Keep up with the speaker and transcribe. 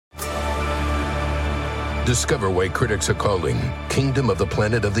Discover why critics are calling Kingdom of the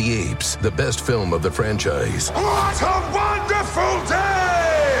Planet of the Apes the best film of the franchise. What a wonderful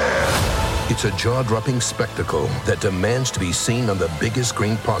day! It's a jaw-dropping spectacle that demands to be seen on the biggest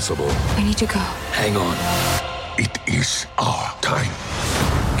screen possible. I need to go. Hang on. It is our time.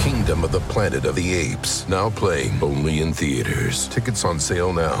 Kingdom of the Planet of the Apes. Now playing only in theaters. Tickets on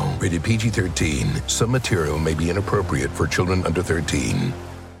sale now. Rated PG-13. Some material may be inappropriate for children under 13.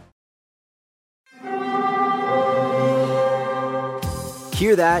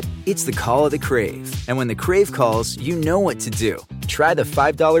 Hear that? It's the call of the Crave. And when the Crave calls, you know what to do. Try the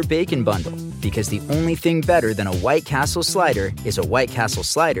 $5 Bacon Bundle. Because the only thing better than a White Castle slider is a White Castle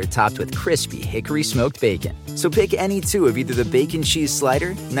slider topped with crispy hickory smoked bacon. So pick any two of either the Bacon Cheese Slider,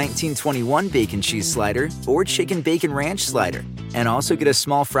 1921 Bacon Cheese Slider, or Chicken Bacon Ranch Slider. And also get a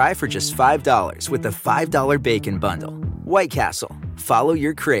small fry for just $5 with the $5 Bacon Bundle. White Castle. Follow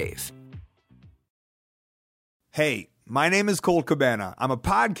your Crave. Hey, my name is Colt Cabana. I'm a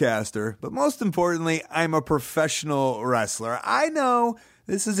podcaster, but most importantly, I'm a professional wrestler. I know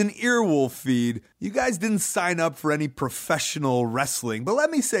this is an Earwolf feed. You guys didn't sign up for any professional wrestling, but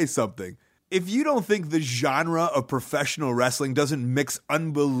let me say something. If you don't think the genre of professional wrestling doesn't mix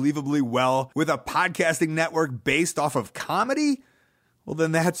unbelievably well with a podcasting network based off of comedy, well,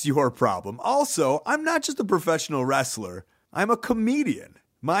 then that's your problem. Also, I'm not just a professional wrestler. I'm a comedian.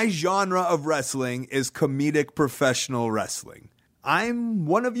 My genre of wrestling is comedic professional wrestling. I'm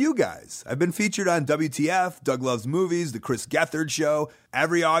one of you guys. I've been featured on WTF, Doug Loves Movies, The Chris Gethard Show.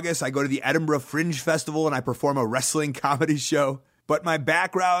 Every August, I go to the Edinburgh Fringe Festival and I perform a wrestling comedy show. But my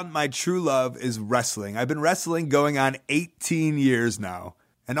background, my true love is wrestling. I've been wrestling going on 18 years now.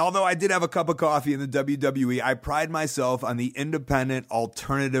 And although I did have a cup of coffee in the WWE, I pride myself on the independent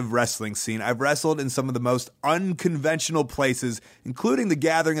alternative wrestling scene. I've wrestled in some of the most unconventional places, including the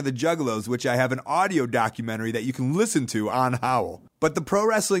Gathering of the Juggalos, which I have an audio documentary that you can listen to on Howl. But the Pro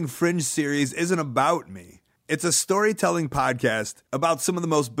Wrestling Fringe series isn't about me. It's a storytelling podcast about some of the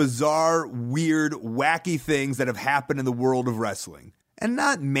most bizarre, weird, wacky things that have happened in the world of wrestling. And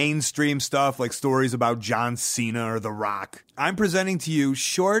not mainstream stuff like stories about John Cena or The Rock. I'm presenting to you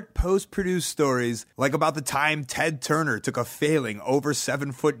short, post-produced stories like about the time Ted Turner took a failing over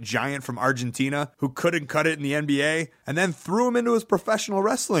 7-foot giant from Argentina who couldn't cut it in the NBA and then threw him into his professional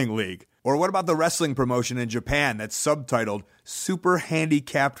wrestling league. Or what about the wrestling promotion in Japan that's subtitled Super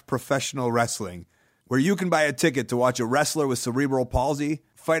Handicapped Professional Wrestling, where you can buy a ticket to watch a wrestler with cerebral palsy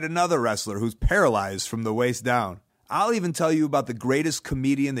fight another wrestler who's paralyzed from the waist down. I'll even tell you about the greatest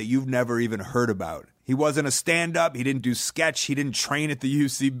comedian that you've never even heard about. He wasn't a stand-up, he didn't do sketch, he didn't train at the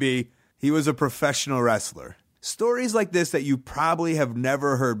UCB. He was a professional wrestler. Stories like this that you probably have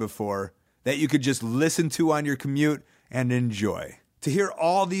never heard before, that you could just listen to on your commute and enjoy. To hear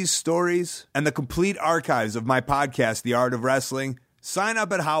all these stories and the complete archives of my podcast, The Art of Wrestling, sign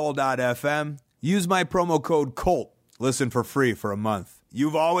up at howl.fm. Use my promo code COLT. Listen for free for a month.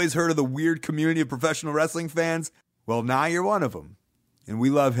 You've always heard of the weird community of professional wrestling fans? Well, now you're one of them, and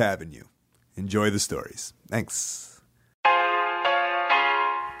we love having you. Enjoy the stories. Thanks.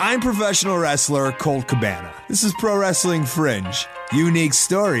 I'm professional wrestler Colt Cabana. This is Pro Wrestling Fringe. Unique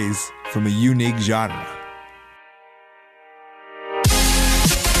stories from a unique genre.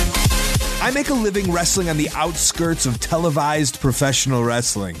 I make a living wrestling on the outskirts of televised professional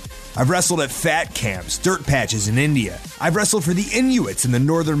wrestling. I've wrestled at fat camps, dirt patches in India. I've wrestled for the Inuits in the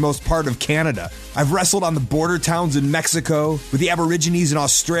northernmost part of Canada. I've wrestled on the border towns in Mexico, with the Aborigines in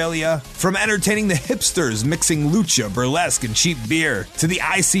Australia. From entertaining the hipsters mixing lucha, burlesque, and cheap beer, to the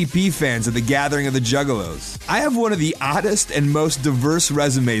ICP fans of the Gathering of the Juggalos. I have one of the oddest and most diverse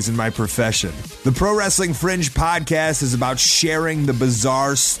resumes in my profession. The Pro Wrestling Fringe podcast is about sharing the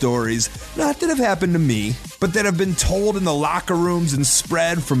bizarre stories, not that have happened to me, but that have been told in the locker rooms and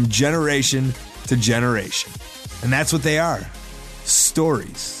spread from generation to generation. And that's what they are.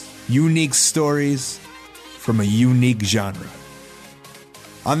 Stories. Unique stories from a unique genre.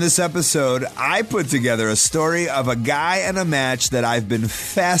 On this episode, I put together a story of a guy and a match that I've been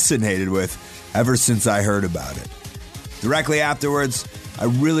fascinated with ever since I heard about it. Directly afterwards, I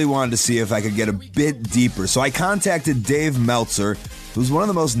really wanted to see if I could get a bit deeper, so I contacted Dave Meltzer, who's one of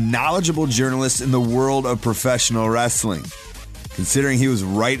the most knowledgeable journalists in the world of professional wrestling. Considering he was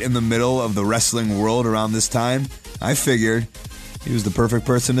right in the middle of the wrestling world around this time, I figured he was the perfect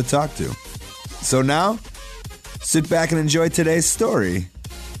person to talk to. So now, sit back and enjoy today's story,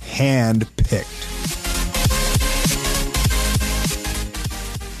 Handpicked.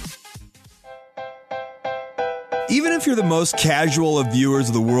 Even if you're the most casual of viewers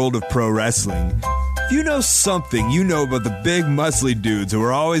of the world of pro wrestling, If you know something, you know about the big muscly dudes who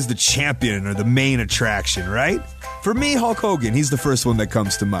are always the champion or the main attraction, right? For me, Hulk Hogan, he's the first one that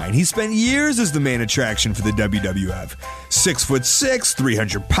comes to mind. He spent years as the main attraction for the WWF. 6'6",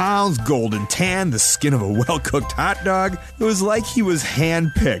 300 pounds, golden tan, the skin of a well-cooked hot dog. It was like he was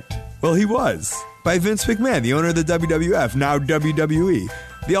hand-picked. Well, he was. By Vince McMahon, the owner of the WWF, now WWE.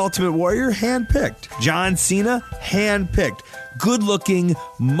 The Ultimate Warrior, hand-picked. John Cena, hand-picked. Good-looking,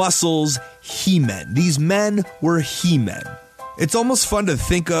 muscles, he-men. These men were he-men. It's almost fun to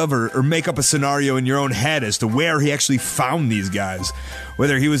think of or make up a scenario in your own head as to where he actually found these guys.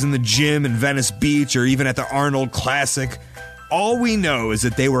 Whether he was in the gym in Venice Beach or even at the Arnold Classic. All we know is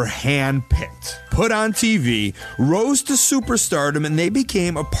that they were hand-picked, put on TV, rose to superstardom, and they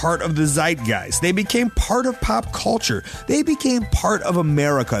became a part of the zeitgeist. They became part of pop culture. They became part of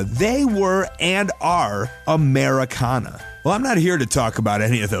America. They were and are Americana. Well, I'm not here to talk about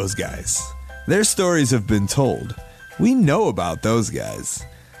any of those guys. Their stories have been told. We know about those guys.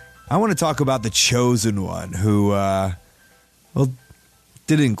 I want to talk about the chosen one who,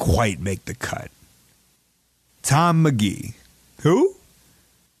 didn't quite make the cut. Tom Magee. Who?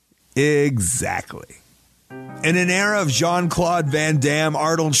 Exactly. In an era of Jean-Claude Van Damme,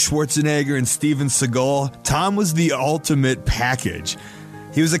 Arnold Schwarzenegger, and Steven Seagal, Tom was the ultimate package.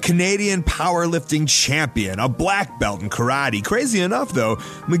 He was a Canadian powerlifting champion, a black belt in karate. Crazy enough, though,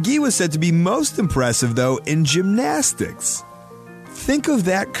 Magee was said to be most impressive, though, in gymnastics. Think of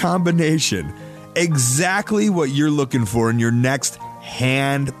that combination. Exactly what you're looking for in your next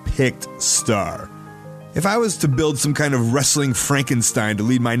hand-picked star. If I was to build some kind of wrestling Frankenstein to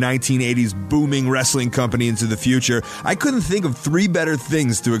lead my 1980s booming wrestling company into the future, I couldn't think of three better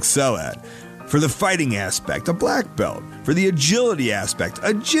things to excel at. For the fighting aspect, a black belt. For the agility aspect,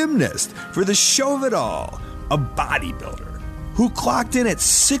 a gymnast. For the show of it all, a bodybuilder who clocked in at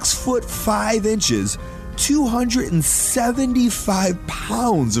 6'5", 275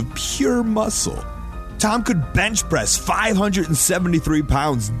 pounds of pure muscle. Tom could bench press 573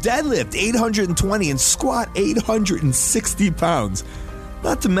 pounds, deadlift 820, and squat 860 pounds.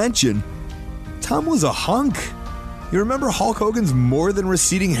 Not to mention, Tom was a hunk. You remember Hulk Hogan's more than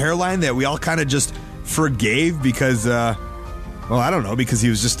receding hairline that we all kind of just forgave because, because he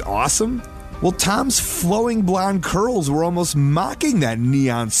was just awesome? Well, Tom's flowing blonde curls were almost mocking that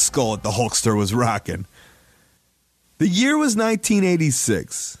neon skull that the Hulkster was rocking. The year was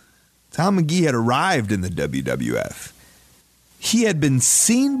 1986. Tom Magee had arrived in the WWF. He had been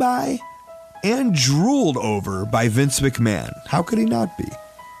seen by and drooled over by Vince McMahon. How could he not be?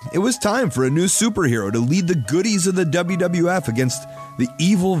 It was time for a new superhero to lead the goodies of the WWF against the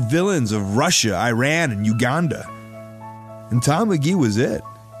evil villains of Russia, Iran, and Uganda. And Tom Magee was it.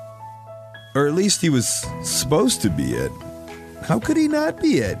 Or at least he was supposed to be it. How could he not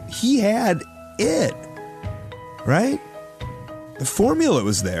be it? He had it. Right? The formula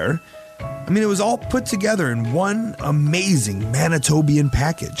was there. It was all put together in one amazing Manitobian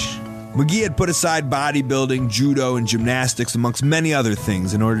package. Magee had put aside bodybuilding, judo, and gymnastics, amongst many other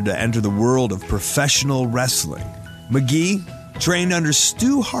things, in order to enter the world of professional wrestling. Magee trained under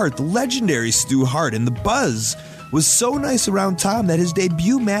Stu Hart, the legendary Stu Hart, and the buzz was so nice around Tom that his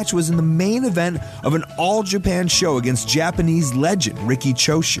debut match was in the main event of an all-Japan show against Japanese legend Riki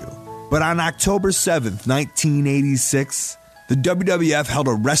Choshu. But on October 7th, 1986... the WWF held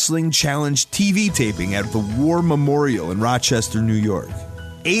a Wrestling Challenge TV taping at the War Memorial in Rochester, New York.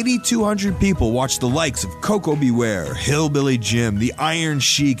 8,200 people watched the likes of Koko Beware, Hillbilly Jim, the Iron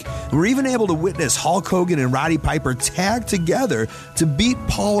Sheik, and were even able to witness Hulk Hogan and Roddy Piper tag together to beat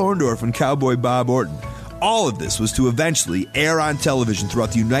Paul Orndorff and Cowboy Bob Orton. All of this was to eventually air on television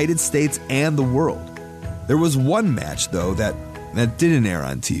throughout the United States and the world. There was one match, though, that didn't air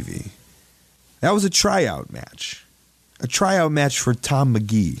on TV. That was a tryout match. A tryout match for Tom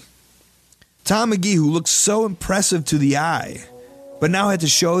Magee. Tom Magee, who looked so impressive to the eye, but now had to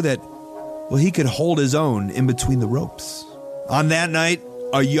show that, he could hold his own in between the ropes. On that night,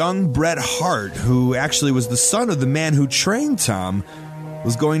 a young Bret Hart, who actually was the son of the man who trained Tom,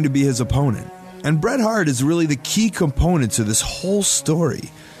 was going to be his opponent. And Bret Hart is really the key component to this whole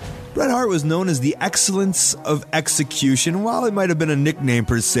story. Bret Hart was known as the excellence of execution. While it might have been a nickname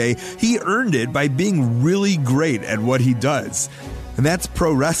per se, he earned it by being really great at what he does. And that's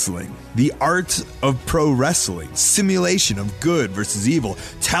pro wrestling. The art of pro wrestling. Simulation of good versus evil.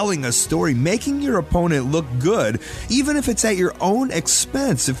 Telling a story. Making your opponent look good, even if it's at your own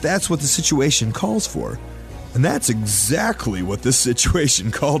expense, if that's what the situation calls for. And that's exactly what this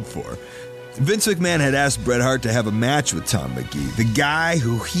situation called for. Vince McMahon had asked Bret Hart to have a match with Tom Magee, the guy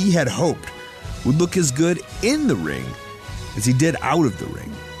who he had hoped would look as good in the ring as he did out of the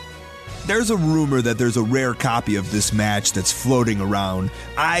ring. There's a rumor that there's a rare copy of this match that's floating around.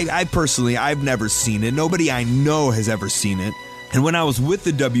 I personally, I've never seen it. Nobody I know has ever seen it. And when I was with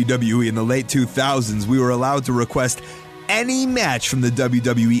the WWE in the late 2000s, we were allowed to request any match from the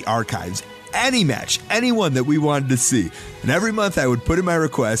WWE archives. Any match, anyone that we wanted to see. And every month I would put in my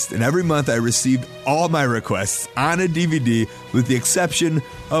request, and every month I received all my requests on a DVD with the exception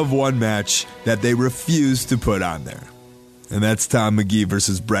of one match that they refused to put on there. And that's Tom Magee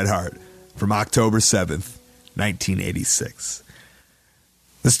versus Bret Hart from October 7th, 1986.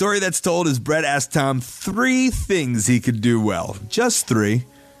 The story that's told is Bret asked Tom 3 things he could do well. Just 3.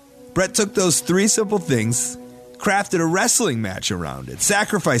 Bret took those 3 simple things, crafted a wrestling match around it,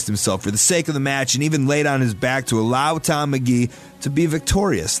 sacrificed himself for the sake of the match, and even laid on his back to allow Tom Magee to be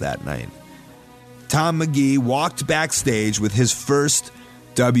victorious that night. Tom Magee walked backstage with his first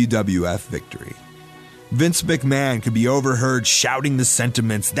WWF victory. Vince McMahon could be overheard shouting the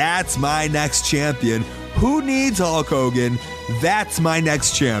sentiments, "That's my next champion. Who needs Hulk Hogan? That's my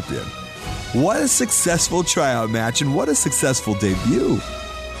next champion." What a successful tryout match, and what a successful debut.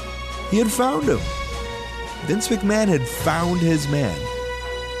 He had found him. Vince McMahon had found his man.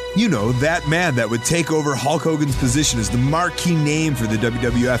 You know, that man that would take over Hulk Hogan's position as the marquee name for the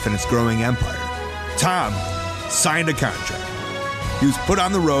WWF and its growing empire. Tom signed a contract. He was put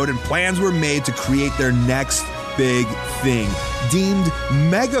on the road, and plans were made to create their next big thing, deemed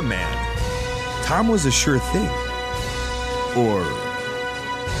Mega Man. Tom was a sure thing. Or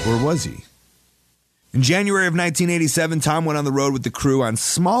was he? In January of 1987, Tom went on the road with the crew on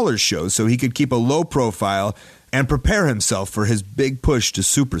smaller shows so he could keep a low profile and prepare himself for his big push to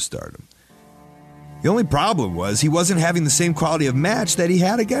superstardom. The only problem was he wasn't having the same quality of match that he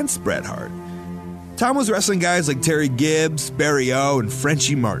had against Bret Hart. Tom was wrestling guys like Terry Gibbs, Barry O, and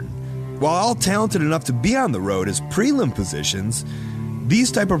Frenchie Martin. While all talented enough to be on the road as prelim positions,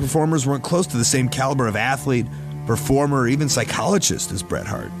 these type of performers weren't close to the same caliber of athlete, performer, or even psychologist as Bret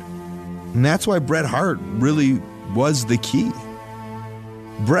Hart. And that's why Bret Hart really was the key.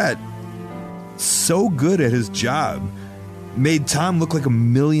 Bret, so good at his job, made Tom look like $1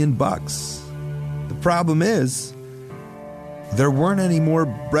 million. The problem is, there weren't any more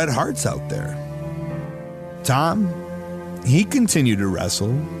Bret Harts out there. Tom, he continued to wrestle,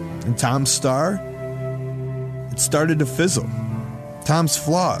 and Tom's star, it started to fizzle. Tom's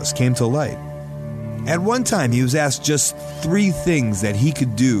flaws came to light. At one time, he was asked just 3 things that he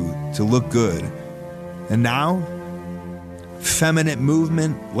could do to look good. And now, feminine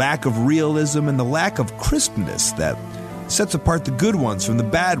movement, lack of realism, and the lack of crispness that sets apart the good ones from the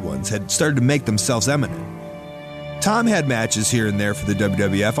bad ones had started to make themselves eminent. Tom had matches here and there for the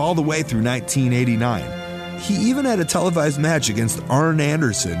WWF all the way through 1989. He even had a televised match against Arn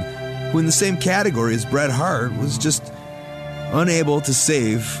Anderson, who in the same category as Bret Hart was just unable to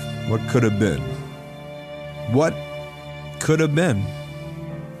save what could have been. What could have been?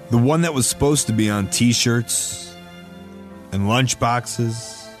 The one that was supposed to be on t-shirts and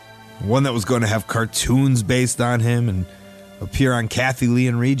lunchboxes. The one that was going to have cartoons based on him and appear on Kathy Lee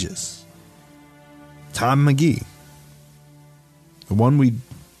and Regis. Tom Magee. The one we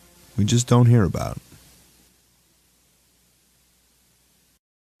just don't hear about.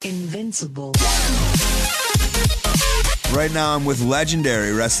 Invincible. Right now I'm with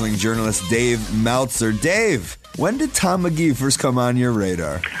legendary wrestling journalist Dave Meltzer. Dave, when did Tom Magee first come on your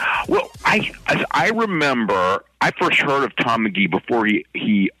radar? Well, as I remember, I first heard of Tom Magee before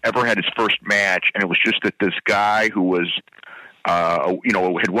he ever had his first match, and it was just that this guy who was,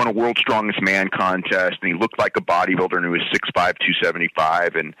 had won a World's Strongest Man contest, and he looked like a bodybuilder, and he was 6'5",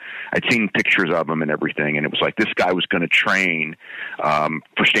 275, and I'd seen pictures of him and everything, and it was like this guy was going to train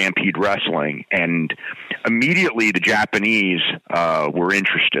for Stampede Wrestling, and immediately the Japanese were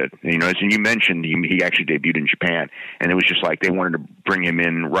interested. As you mentioned, he actually debuted in Japan, and it was just like they wanted to bring him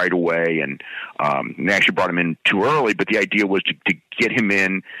in right away, and they actually brought him in too early, but the idea was to get him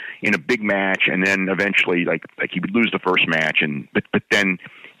in a big match, and then eventually like he would lose the first match, but then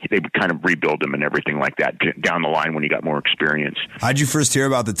they would kind of rebuild him and everything like that down the line when he got more experience. How'd you first hear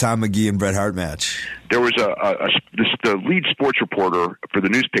about the Tom Magee and Bret Hart match? There was the lead sports reporter for the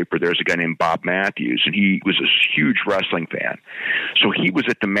newspaper. There's a guy named Bob Matthews, and he was a huge wrestling fan. So he was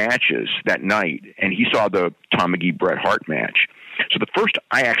at the matches that night, and he saw the Tom Magee Bret Hart match. So the first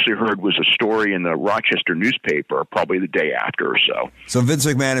I actually heard was a story in the Rochester newspaper, probably the day after or so. So Vince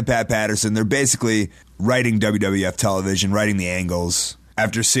McMahon and Pat Patterson, they're basically writing WWF television, writing the angles.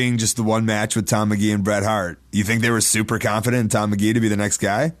 After seeing just the one match with Tom Magee and Bret Hart, you think they were super confident in Tom Magee to be the next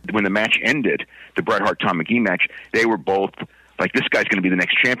guy? When the match ended, the Bret Hart-Tom Magee match, they were both like, this guy's going to be the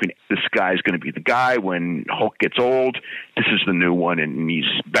next champion. This guy's going to be the guy when Hulk gets old. This is the new one, and he's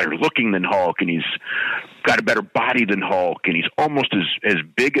better looking than Hulk, and he's got a better body than Hulk, and he's almost as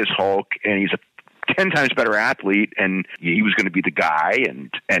big as Hulk, and he's a 10 times better athlete, and he was going to be the guy,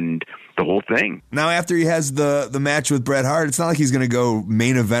 and the whole thing. Now, after he has the match with Bret Hart, it's not like he's going to go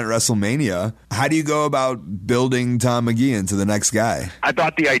main event WrestleMania. How do you go about building Tom Magee into the next guy? I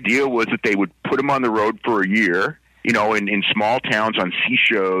thought the idea was that they would put him on the road for a year, in small towns on C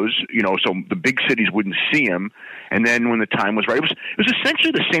shows, so the big cities wouldn't see him. And then when the time was right, it was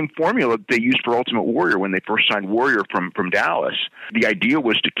essentially the same formula they used for Ultimate Warrior when they first signed Warrior from Dallas. The idea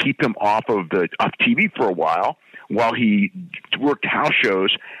was to keep him off TV for a while he worked house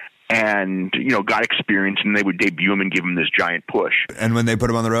shows and got experience, and they would debut him and give him this giant push. And when they put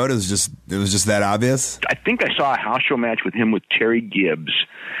him on the road, it was just that obvious? I think I saw a house show match with him with Terry Gibbs,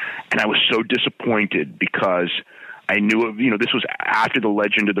 and I was so disappointed because I knew, this was after the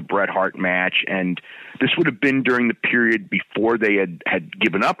Legend of the Bret Hart match, and this would have been during the period before they had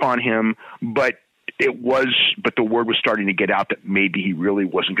given up on him, but the word was starting to get out that maybe he really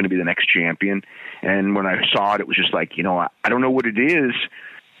wasn't going to be the next champion. And when I saw it was just like, I don't know what it is,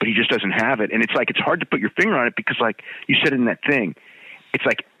 but he just doesn't have it. And it's like, it's hard to put your finger on it because, like you said in that thing, it's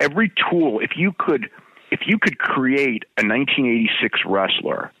like every tool, if you could create a 1986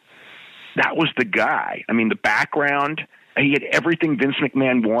 wrestler, that was the guy. I mean, the background, he had everything Vince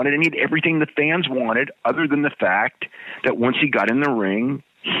McMahon wanted, and he had everything the fans wanted, other than the fact that once he got in the ring,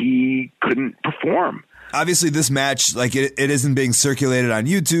 he couldn't perform. Obviously, this match, like it isn't being circulated on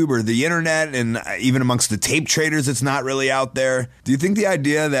YouTube or the internet, and even amongst the tape traders, it's not really out there. Do you think the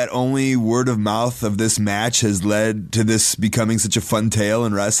idea that only word of mouth of this match has led to this becoming such a fun tale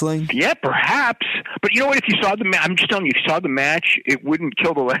in wrestling? Yeah, perhaps. But you know what? If you saw the match, I'm just telling you, if you saw the match, it wouldn't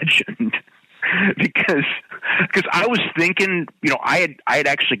kill the legend. because I was thinking, I had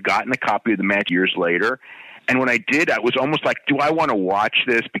actually gotten a copy of the match years later. And when I did, I was almost like, do I want to watch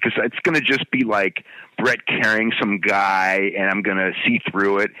this? Because it's going to just be like Bret carrying some guy, and I'm going to see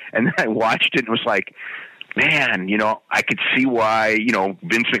through it. And then I watched it, and it was like, man, I could see why,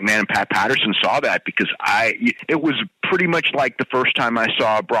 Vince McMahon and Pat Patterson saw that, because it was pretty much like the first time I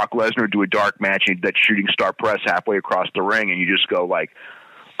saw Brock Lesnar do a dark match and that shooting star press halfway across the ring, and you just go like,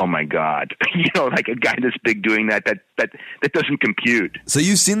 oh my God, like a guy this big doing that doesn't compute. So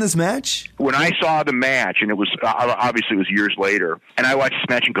you've seen this match? When I saw the match, and it was obviously it was years later, and I watched this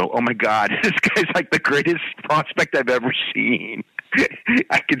match and go, oh my God, this guy's like the greatest prospect I've ever seen.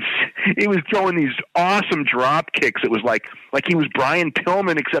 He was throwing these awesome drop kicks. It was like he was Brian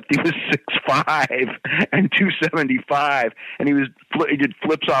Pillman, except he was 6'5" and 275, and he did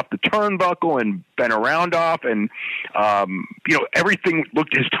flips off the turnbuckle and bent around off, and everything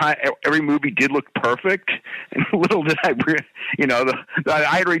looked every move he did look perfect. And little did I,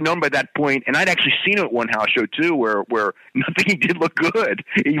 I had already known by that point, and I'd actually seen him at one house show too, where nothing he did looked good.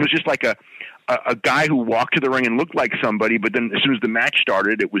 He was just like a guy who walked to the ring and looked like somebody, but then as soon as the match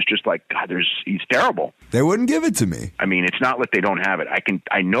started, it was just like, God, he's terrible. They wouldn't give it to me. I mean, it's not that they don't have it.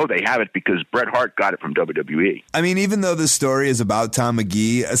 I know they have it because Bret Hart got it from WWE. I mean, even though this story is about Tom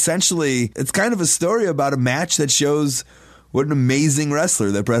Magee, essentially, it's kind of a story about a match that shows what an amazing wrestler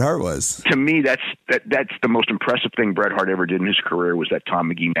that Bret Hart was. To me, that's the most impressive thing Bret Hart ever did in his career, was that Tom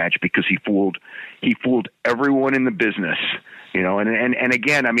Magee match, because he fooled everyone in the business. And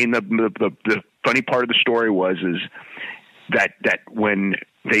again, I mean, the funny part of the story is that when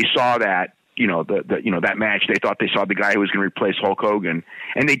they saw that, that match, they thought they saw the guy who was going to replace Hulk Hogan,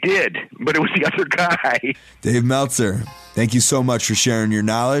 and they did, but it was the other guy. Dave Meltzer, thank you so much for sharing your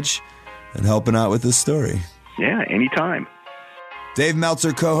knowledge and helping out with this story. Yeah, anytime. Dave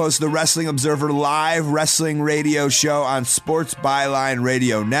Meltzer co-hosts the Wrestling Observer live wrestling radio show on Sports Byline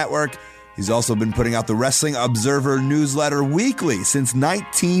Radio Network. He's also been putting out the Wrestling Observer newsletter weekly since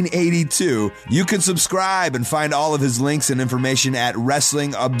 1982. You can subscribe and find all of his links and information at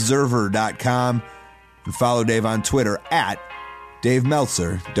WrestlingObserver.com. And follow Dave on Twitter at Dave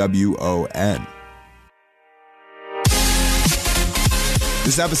Meltzer, WON.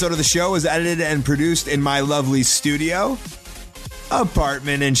 This episode of the show is edited and produced in my lovely studio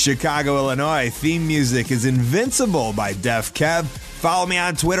apartment in Chicago, Illinois. Theme music is Invincible by Def Kev. Follow me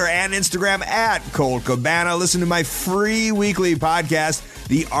on Twitter and Instagram at Colt Cabana. Listen to my free weekly podcast,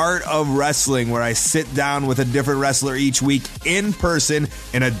 The Art of Wrestling, where I sit down with a different wrestler each week in person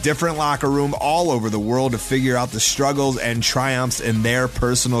in a different locker room all over the world to figure out the struggles and triumphs in their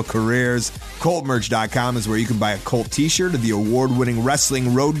personal careers. ColtMerch.com is where you can buy a Colt t-shirt of the award-winning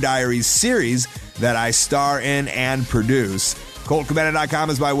Wrestling Road Diaries series that I star in and produce. ColtCabana.com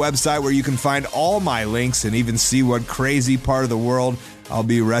is my website where you can find all my links and even see what crazy part of the world I'll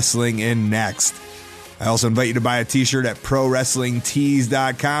be wrestling in next. I also invite you to buy a t-shirt at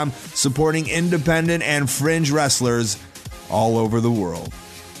ProWrestlingTees.com, supporting independent and fringe wrestlers all over the world.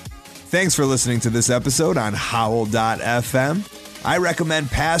 Thanks for listening to this episode on Howl.fm. I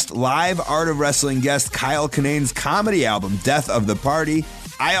recommend past live Art of Wrestling guest Kyle Kinane's comedy album, Death of the Party.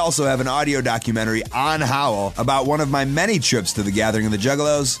 I also have an audio documentary on Howl about one of my many trips to the Gathering of the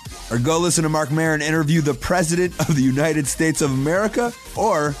Juggalos. Or go listen to Mark Maron interview the President of the United States of America.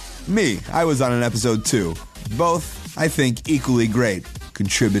 Or me. I was on an episode too. Both, I think, equally great,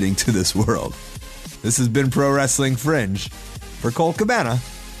 contributing to this world. This has been Pro Wrestling Fringe. For Colt Cabana,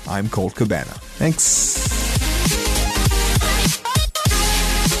 I'm Colt Cabana. Thanks.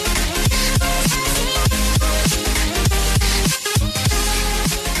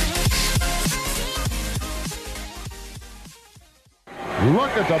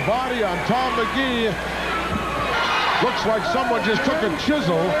 Look at the body on Tom Magee. Looks like someone just took a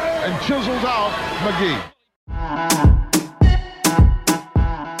chisel and chiseled out Magee.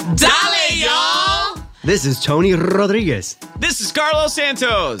 Dale, y'all! This is Tony Rodriguez. This is Carlos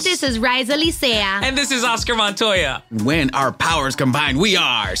Santos. This is Riza Licea. And this is Oscar Montoya. When our powers combine, we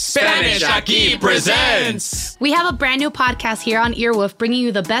are Spanish Aquí Presents. We have a brand new podcast here on Earwolf, bringing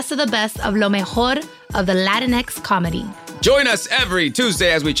you the best of lo mejor of the Latinx comedy. Join us every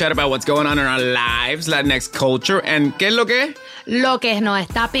Tuesday as we chat about what's going on in our lives, Latinx culture, and ¿qué es lo que? Lo que nos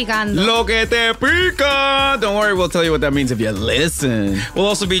está picando. Lo que te pica. Don't worry, we'll tell you what that means if you listen. We'll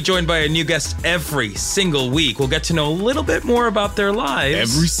also be joined by a new guest every single week. We'll get to know a little bit more about their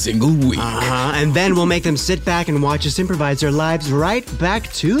lives. Every single week. And then we'll make them sit back and watch us improvise their lives right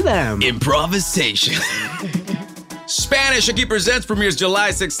back to them. Improvisation. Spanish Aquí Presents premieres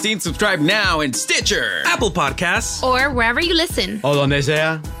July 16th. Subscribe now in Stitcher, Apple Podcasts, or wherever you listen. O donde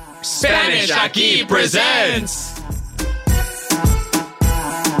sea. Spanish Aquí Presents.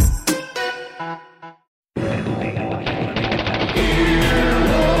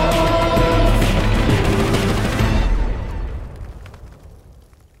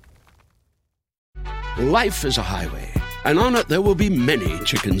 Life is a highway, and on it there will be many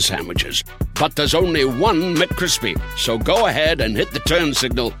chicken sandwiches. But there's only one McCrispy. So go ahead and hit the turn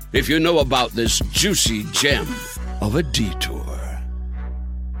signal if you know about this juicy gem of a detour.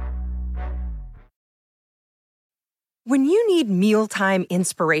 When you need mealtime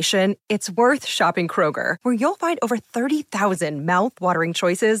inspiration, it's worth shopping Kroger, where you'll find over 30,000 mouth-watering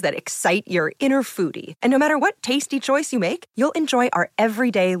choices that excite your inner foodie. And no matter what tasty choice you make, you'll enjoy our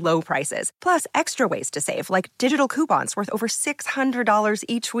everyday low prices, plus extra ways to save, like digital coupons worth over $600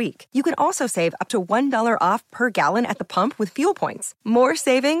 each week. You can also save up to $1 off per gallon at the pump with fuel points. More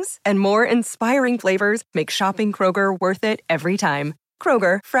savings and more inspiring flavors make shopping Kroger worth it every time.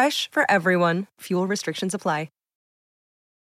 Kroger, fresh for everyone. Fuel restrictions apply.